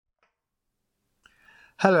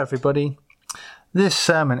Hello everybody. This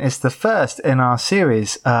sermon is the first in our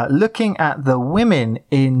series looking at the women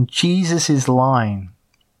in Jesus' line.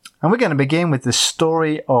 And we're going to begin with the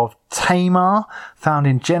story of Tamar, found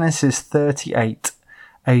in Genesis 38,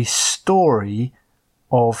 a story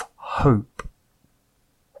of hope.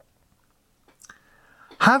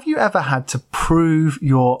 Have you ever had to prove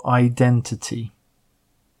your identity?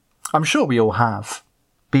 I'm sure we all have.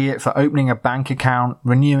 Be it for opening a bank account,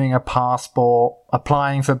 renewing a passport,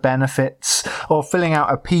 applying for benefits, or filling out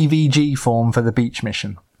a PVG form for the beach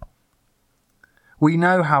mission. We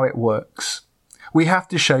know how it works. We have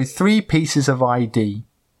to show 3 pieces of ID.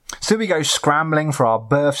 So we go scrambling for our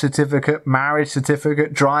birth certificate, marriage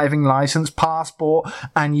certificate, driving license, passport,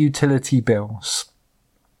 and utility bills.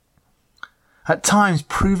 At times,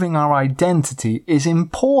 proving our identity is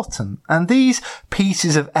important, and these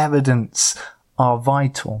pieces of evidence are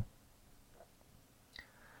vital.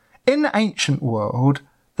 In the ancient world,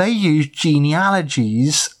 they used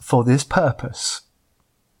genealogies for this purpose.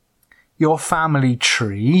 Your family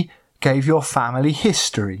tree gave your family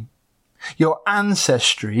history. Your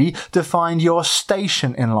ancestry defined your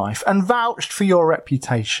station in life and vouched for your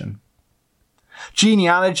reputation.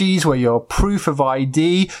 Genealogies were your proof of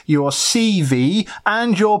ID, your CV,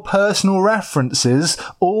 and your personal references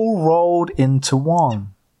all rolled into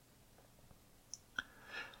one.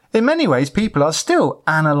 In many ways, people are still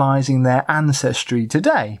analysing their ancestry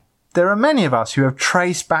today. There are many of us who have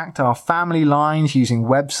traced back to our family lines using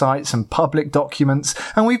websites and public documents,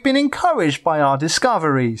 and we've been encouraged by our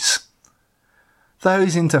discoveries.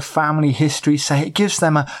 Those into family history say it gives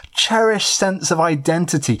them a cherished sense of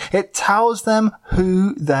identity. It tells them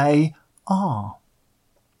who they are.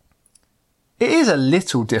 It is a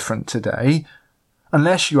little different today.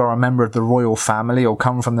 Unless you are a member of the royal family or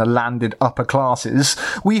come from the landed upper classes,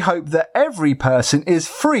 we hope that every person is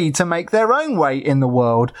free to make their own way in the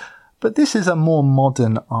world. But this is a more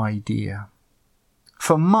modern idea.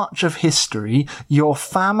 For much of history, your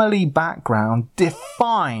family background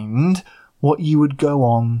defined what you would go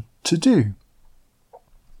on to do.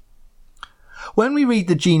 When we read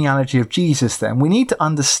the genealogy of Jesus, then, we need to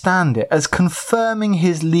understand it as confirming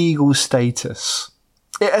his legal status.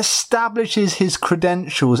 It establishes his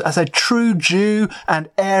credentials as a true Jew and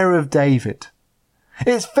heir of David.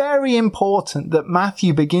 It's very important that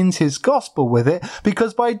Matthew begins his gospel with it,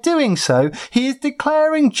 because by doing so, he is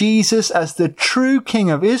declaring Jesus as the true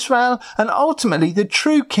King of Israel and ultimately the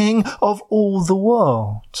true King of all the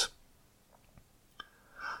world.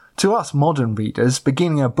 To us modern readers,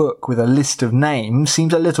 beginning a book with a list of names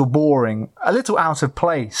seems a little boring, a little out of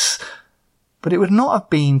place. But it would not have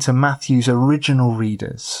been to Matthew's original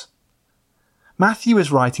readers. Matthew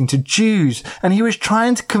was writing to Jews, and he was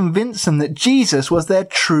trying to convince them that Jesus was their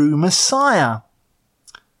true Messiah.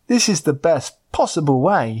 This is the best possible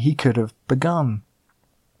way he could have begun.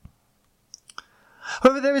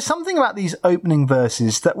 However, there is something about these opening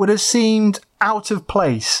verses that would have seemed out of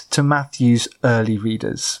place to Matthew's early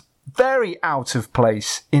readers. Very out of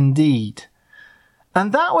place indeed.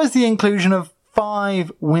 And that was the inclusion of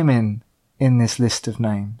 5 women in this list of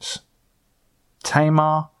names.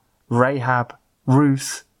 Tamar, Rahab,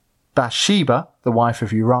 Ruth, Bathsheba, the wife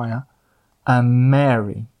of Uriah, and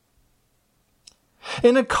Mary.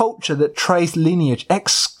 In a culture that traced lineage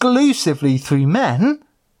exclusively through men,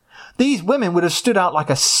 these women would have stood out like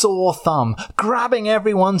a sore thumb, grabbing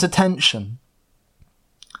everyone's attention.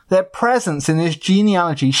 Their presence in this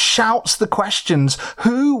genealogy shouts the questions: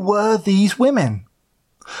 who were these women?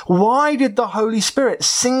 Why did the Holy Spirit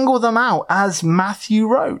single them out as Matthew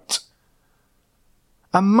wrote?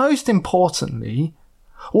 And most importantly,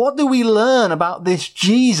 what do we learn about this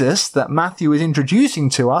Jesus that Matthew is introducing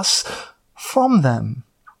to us from them?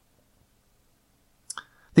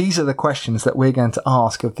 These are the questions that we're going to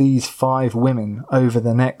ask of these 5 women over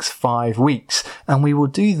the next 5 weeks, and we will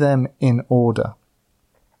do them in order.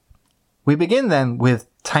 We begin then with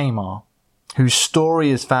Tamar, whose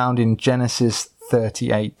story is found in Genesis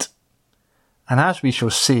 38. And as we shall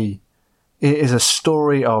see, it is a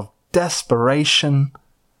story of desperation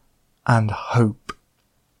and hope.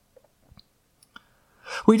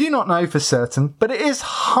 We do not know for certain, but it is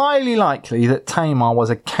highly likely that Tamar was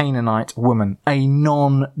a Canaanite woman, a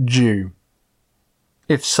non-Jew.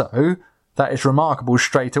 If so, that is remarkable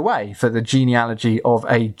straight away for the genealogy of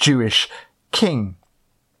a Jewish king.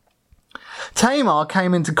 Tamar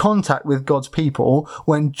came into contact with God's people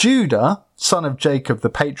when Judah, son of Jacob the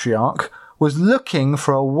patriarch, was looking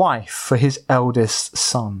for a wife for his eldest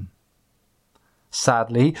son.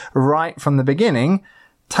 Sadly, right from the beginning,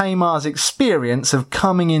 Tamar's experience of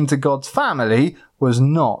coming into God's family was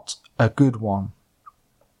not a good one.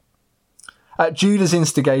 At Judah's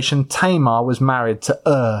instigation, Tamar was married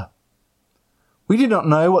to We do not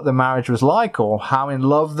know what the marriage was like or how in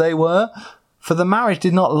love they were, for the marriage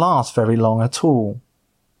did not last very long at all.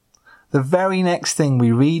 The very next thing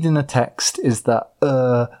we read in the text is that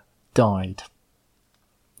died.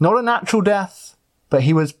 Not a natural death, but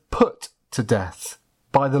he was put to death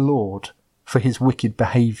by the Lord for his wicked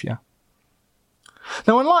behaviour.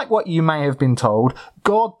 Now, unlike what you may have been told,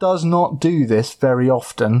 God does not do this very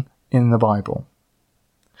often in the Bible.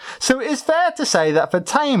 So it is fair to say that for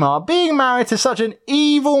Tamar, being married to such an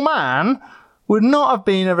evil man would not have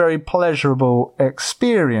been a very pleasurable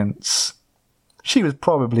experience. She was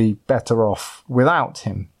probably better off without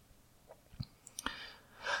him.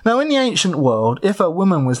 Now, in the ancient world, if a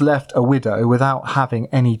woman was left a widow without having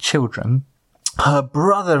any children, her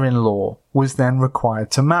brother-in-law was then required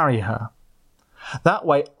to marry her. That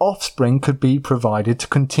way, offspring could be provided to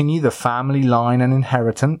continue the family line and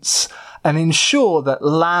inheritance and ensure that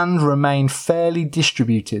land remained fairly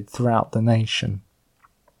distributed throughout the nation.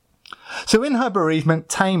 So in her bereavement,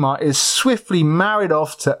 Tamar is swiftly married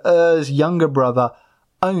off to younger brother,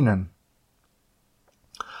 Onan.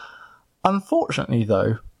 Unfortunately,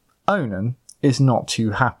 though, Onan is not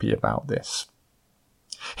too happy about this.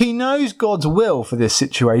 He knows God's will for this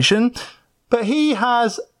situation, but he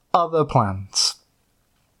has other plans.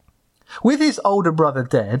 With his older brother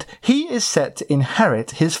dead, he is set to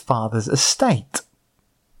inherit his father's estate.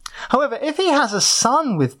 However, if he has a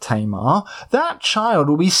son with Tamar, that child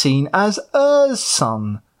will be seen as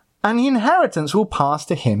son, and the inheritance will pass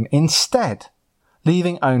to him instead,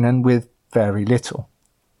 leaving Onan with very little.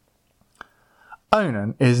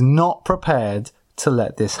 Onan is not prepared to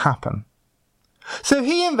let this happen. So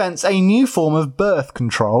he invents a new form of birth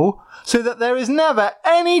control so that there is never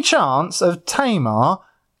any chance of Tamar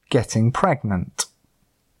getting pregnant.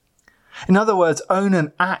 In other words,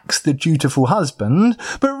 Onan acts the dutiful husband,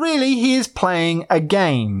 but really he is playing a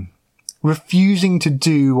game, refusing to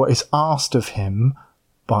do what is asked of him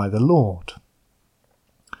by the Lord.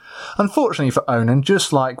 Unfortunately for Onan,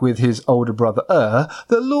 just like with his older brother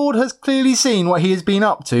the Lord has clearly seen what he has been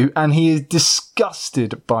up to and he is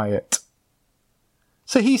disgusted by it.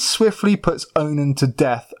 So he swiftly puts Onan to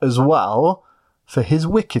death as well for his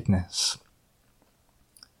wickedness.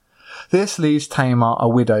 This leaves Tamar a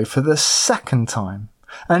widow for the second time,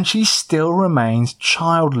 and she still remains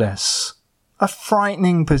childless, a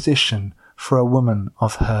frightening position for a woman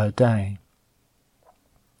of her day.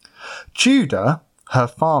 Judah, her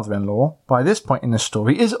father-in-law, by this point in the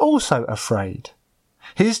story, is also afraid.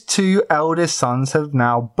 His two eldest sons have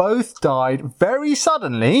now both died very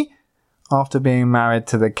suddenly after being married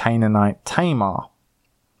to the Canaanite Tamar.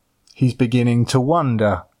 He's beginning to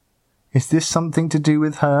wonder, is this something to do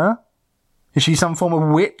with her? Is she some form of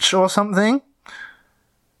witch or something?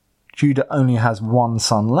 Judah only has one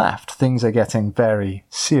son left. Things are getting very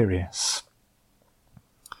serious.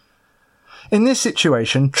 In this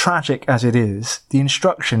situation, tragic as it is, the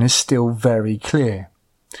instruction is still very clear.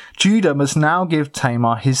 Judah must now give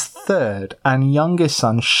Tamar his third and youngest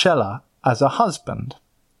son Shelah as a husband.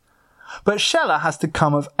 But Shelah has to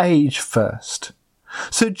come of age first.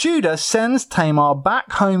 So Judah sends Tamar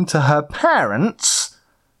back home to her parents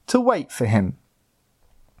to wait for him.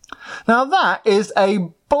 Now that is a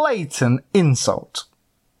blatant insult.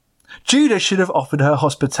 Judah should have offered her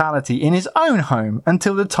hospitality in his own home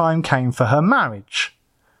until the time came for her marriage.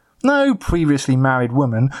 No previously married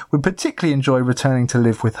woman would particularly enjoy returning to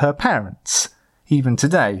live with her parents. Even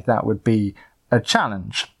today, that would be a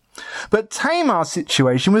challenge. But Tamar's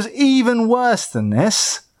situation was even worse than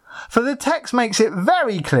this, for the text makes it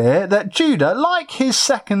very clear that Judah, like his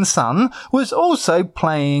second son, was also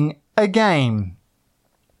playing a game.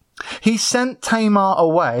 He sent Tamar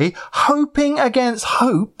away, hoping against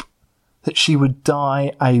hope that she would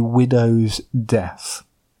die a widow's death.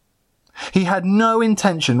 He had no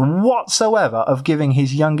intention whatsoever of giving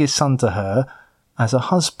his youngest son to her as a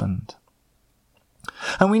husband.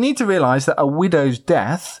 And we need to realise that a widow's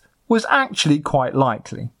death was actually quite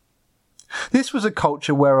likely. This was a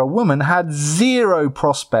culture where a woman had zero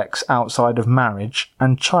prospects outside of marriage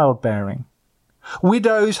and childbearing.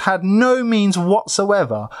 Widows had no means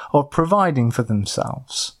whatsoever of providing for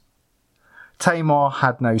themselves. Tamar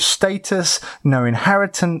had no status, no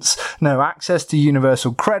inheritance, no access to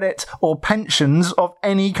universal credit or pensions of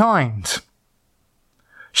any kind.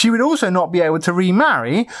 She would also not be able to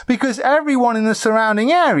remarry because everyone in the surrounding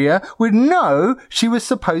area would know she was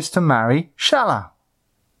supposed to marry Shelah.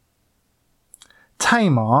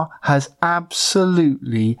 Tamar has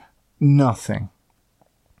absolutely nothing.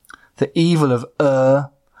 The evil of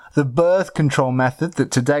the birth control method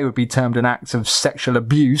that today would be termed an act of sexual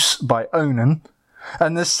abuse by Onan,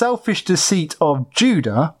 and the selfish deceit of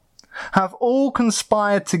Judah have all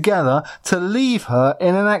conspired together to leave her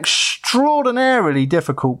in an extraordinarily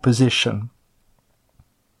difficult position.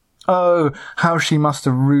 Oh, how she must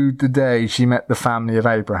have rued the day she met the family of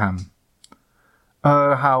Abraham.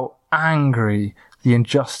 Oh, how angry the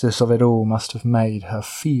injustice of it all must have made her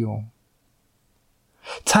feel.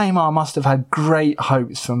 Tamar must have had great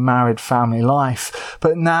hopes for married family life,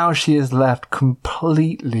 but now she is left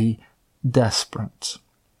completely desperate.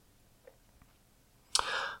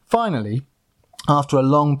 Finally, after a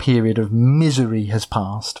long period of misery has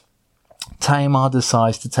passed, Tamar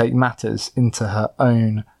decides to take matters into her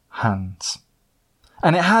own hands.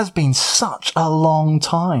 And it has been such a long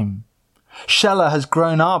time. Shelah has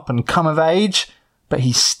grown up and come of age, but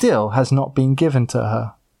he still has not been given to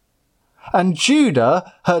her. And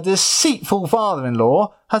Judah, her deceitful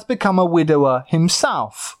father-in-law, has become a widower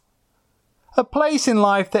himself. A place in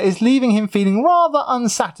life that is leaving him feeling rather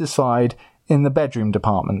unsatisfied in the bedroom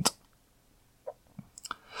department.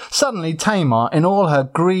 Suddenly, Tamar, in all her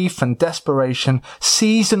grief and desperation,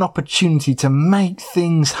 seized an opportunity to make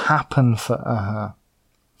things happen for her.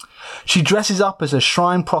 She dresses up as a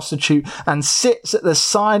shrine prostitute and sits at the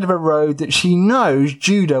side of a road that she knows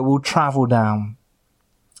Judah will travel down.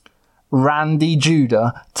 Randy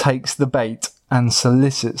Judah takes the bait and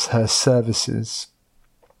solicits her services.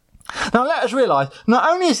 Now let us realise, not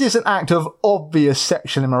only is this an act of obvious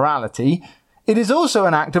sexual immorality, it is also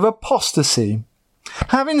an act of apostasy.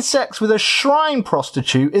 Having sex with a shrine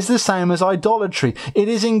prostitute is the same as idolatry. It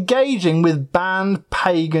is engaging with banned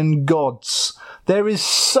pagan gods. There is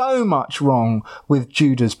so much wrong with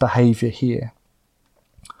Judah's behaviour here.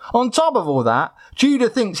 On top of all that, Judah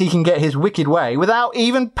thinks he can get his wicked way without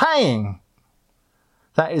even paying.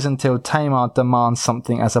 That is until Tamar demands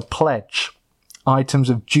something as a pledge. Items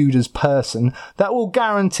of Judah's person that will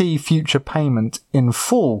guarantee future payment in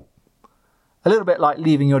full. A little bit like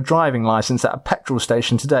leaving your driving licence at a petrol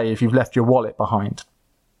station today if you've left your wallet behind.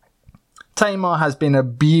 Tamar has been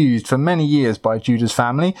abused for many years by Judah's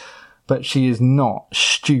family, but she is not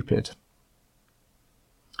stupid.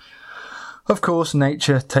 Of course,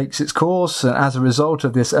 nature takes its course, and as a result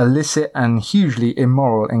of this illicit and hugely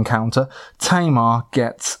immoral encounter, Tamar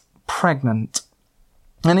gets pregnant.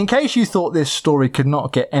 And in case you thought this story could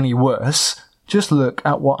not get any worse, just look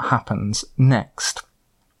at what happens next.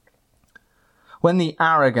 When the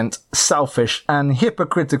arrogant, selfish, and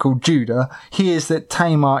hypocritical Judah hears that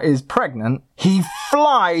Tamar is pregnant, he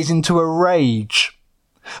flies into a rage.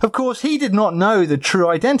 Of course, he did not know the true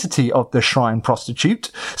identity of the shrine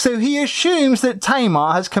prostitute, so he assumes that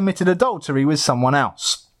Tamar has committed adultery with someone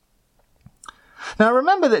else. Now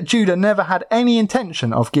remember that Judah never had any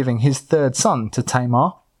intention of giving his third son to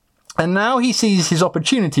Tamar, and now he sees his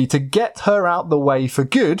opportunity to get her out the way for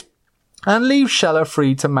good and leave Shelah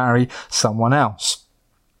free to marry someone else.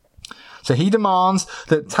 So he demands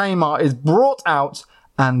that Tamar is brought out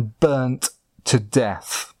and burnt to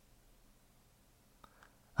death.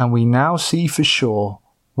 And we now see for sure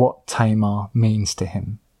what Tamar means to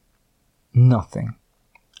him. Nothing.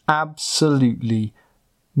 Absolutely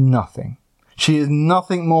nothing. She is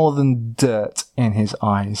nothing more than dirt in his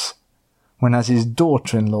eyes, when as his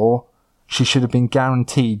daughter-in-law, she should have been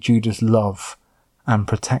guaranteed Judah's love and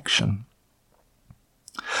protection.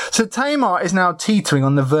 So Tamar is now teetering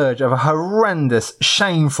on the verge of a horrendous,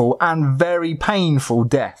 shameful, and very painful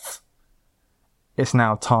death. It's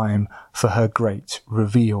now time for her great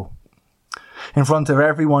reveal. In front of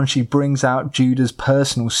everyone, she brings out Judah's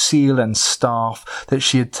personal seal and staff that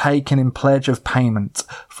she had taken in pledge of payment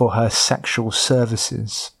for her sexual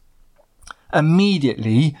services.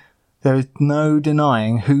 Immediately, there is no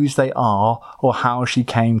denying whose they are or how she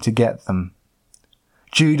came to get them.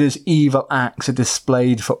 Judah's evil acts are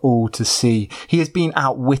displayed for all to see. He has been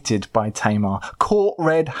outwitted by Tamar, caught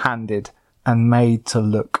red-handed, and made to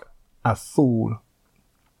look a fool.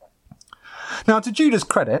 Now, to Judah's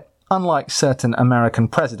credit, unlike certain American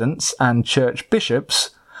presidents and church bishops,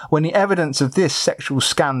 when the evidence of this sexual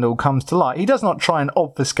scandal comes to light, he does not try and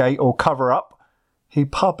obfuscate or cover up. He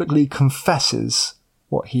publicly confesses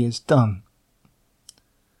what he has done.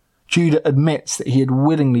 Judah admits that he had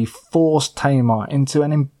willingly forced Tamar into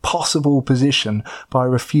an impossible position by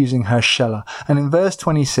refusing her Shelah. And in verse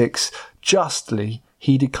 26, justly,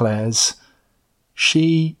 he declares,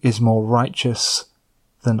 "She is more righteous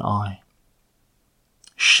than I."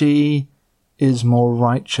 She is more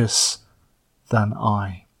righteous than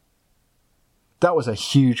I. That was a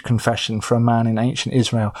huge confession for a man in ancient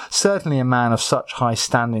Israel, certainly a man of such high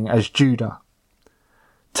standing as Judah.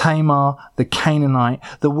 Tamar, the Canaanite,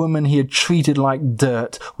 the woman he had treated like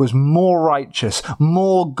dirt, was more righteous,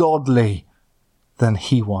 more godly than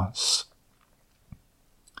he was.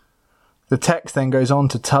 The text then goes on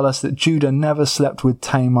to tell us that Judah never slept with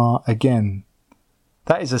Tamar again.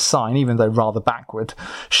 That is a sign, even though rather backward,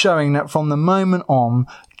 showing that from the moment on,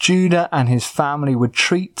 Judah and his family would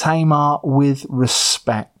treat Tamar with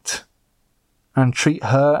respect and treat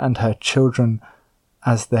her and her children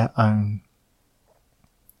as their own.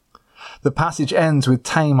 The passage ends with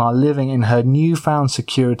Tamar living in her newfound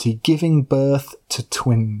security, giving birth to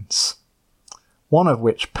twins, one of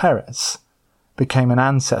which, Perez, became an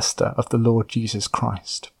ancestor of the Lord Jesus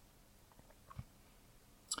Christ.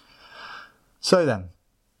 So then,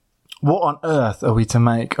 what on earth are we to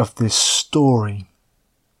make of this story?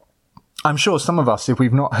 I'm sure some of us, if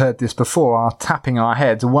we've not heard this before, are tapping our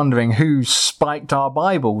heads, wondering who spiked our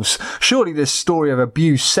Bibles. Surely this story of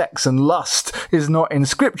abuse, sex and lust is not in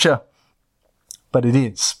Scripture. But it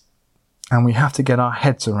is, and we have to get our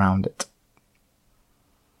heads around it.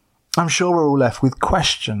 I'm sure we're all left with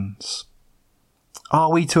questions.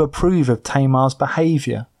 Are we to approve of Tamar's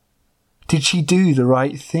behaviour? Did she do the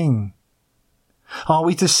right thing? Are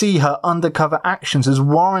we to see her undercover actions as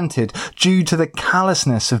warranted due to the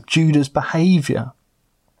callousness of Judah's behaviour?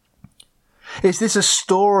 Is this a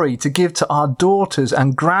story to give to our daughters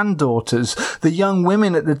and granddaughters, the young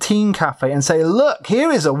women at the teen cafe, and say, look,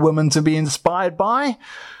 here is a woman to be inspired by?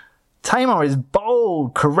 Tamar is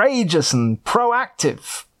bold, courageous and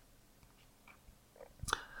proactive.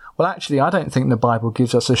 Well, actually, I don't think the Bible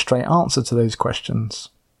gives us a straight answer to those questions.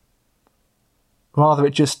 Rather,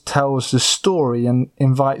 it just tells the story and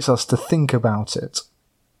invites us to think about it.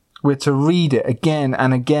 We're to read it again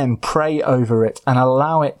and again, pray over it, and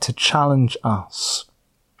allow it to challenge us.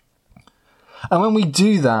 And when we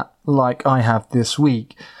do that, like I have this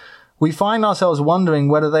week, we find ourselves wondering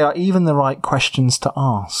whether they are even the right questions to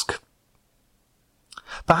ask.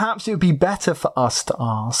 Perhaps it would be better for us to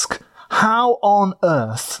ask, how on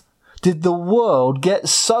earth did the world get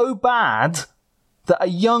so bad that a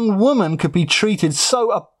young woman could be treated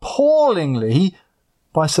so appallingly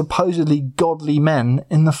by supposedly godly men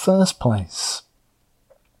in the first place?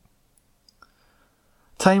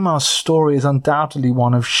 Tamar's story is undoubtedly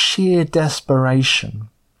one of sheer desperation.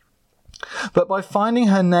 But by finding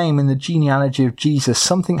her name in the genealogy of Jesus,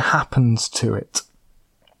 something happens to it.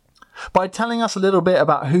 By telling us a little bit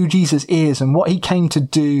about who Jesus is and what he came to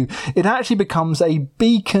do, it actually becomes a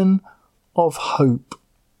beacon of hope.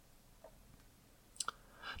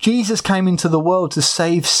 Jesus came into the world to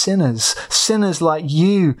save sinners, sinners like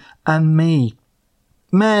you and me.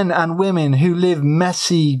 Men and women who live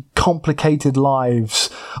messy, complicated lives.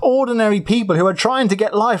 Ordinary people who are trying to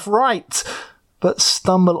get life right, but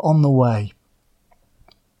stumble on the way.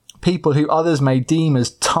 People who others may deem as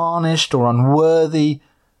tarnished or unworthy,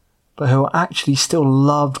 but who are actually still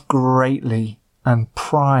loved greatly and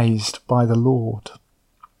prized by the Lord.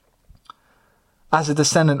 As a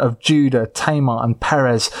descendant of Judah, Tamar and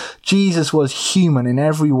Perez, Jesus was human in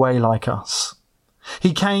every way like us.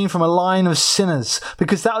 He came from a line of sinners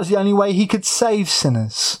because that was the only way he could save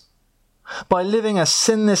sinners. By living a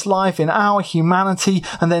sinless life in our humanity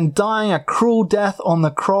and then dying a cruel death on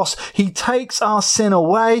the cross, he takes our sin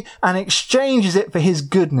away and exchanges it for his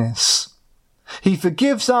goodness. He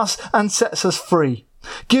forgives us and sets us free,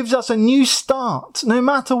 gives us a new start, no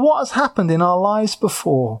matter what has happened in our lives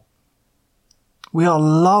before. We are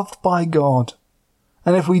loved by God,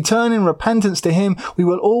 and if we turn in repentance to him, we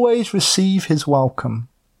will always receive his welcome.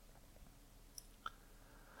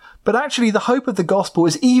 But actually, the hope of the gospel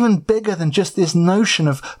is even bigger than just this notion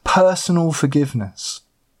of personal forgiveness.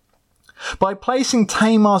 By placing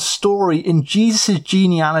Tamar's story in Jesus'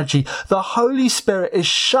 genealogy, the Holy Spirit is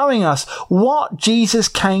showing us what Jesus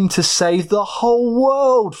came to save the whole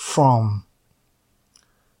world from.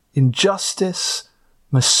 Injustice,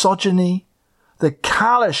 misogyny, the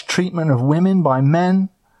callous treatment of women by men,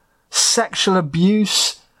 sexual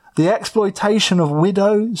abuse, the exploitation of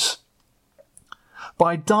widows.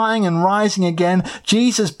 By dying and rising again,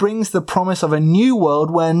 Jesus brings the promise of a new world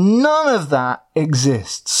where none of that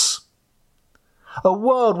exists. A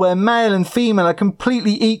world where male and female are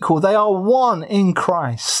completely equal. They are one in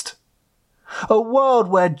Christ. A world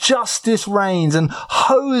where justice reigns and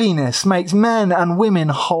holiness makes men and women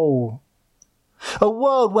whole. A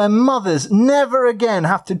world where mothers never again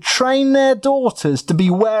have to train their daughters to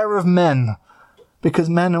beware of men, because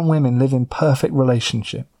men and women live in perfect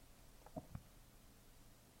relationship.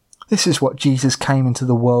 This is what Jesus came into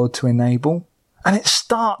the world to enable, and it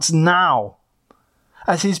starts now.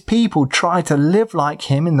 As his people try to live like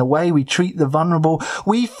him in the way we treat the vulnerable,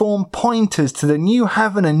 we form pointers to the new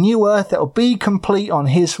heaven and new earth that will be complete on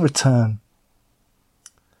his return.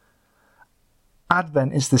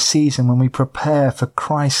 Advent is the season when we prepare for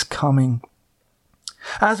Christ's coming.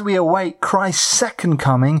 As we await Christ's second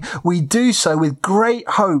coming, we do so with great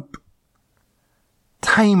hope.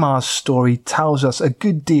 Tamar's story tells us a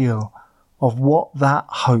good deal of what that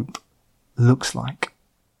hope looks like.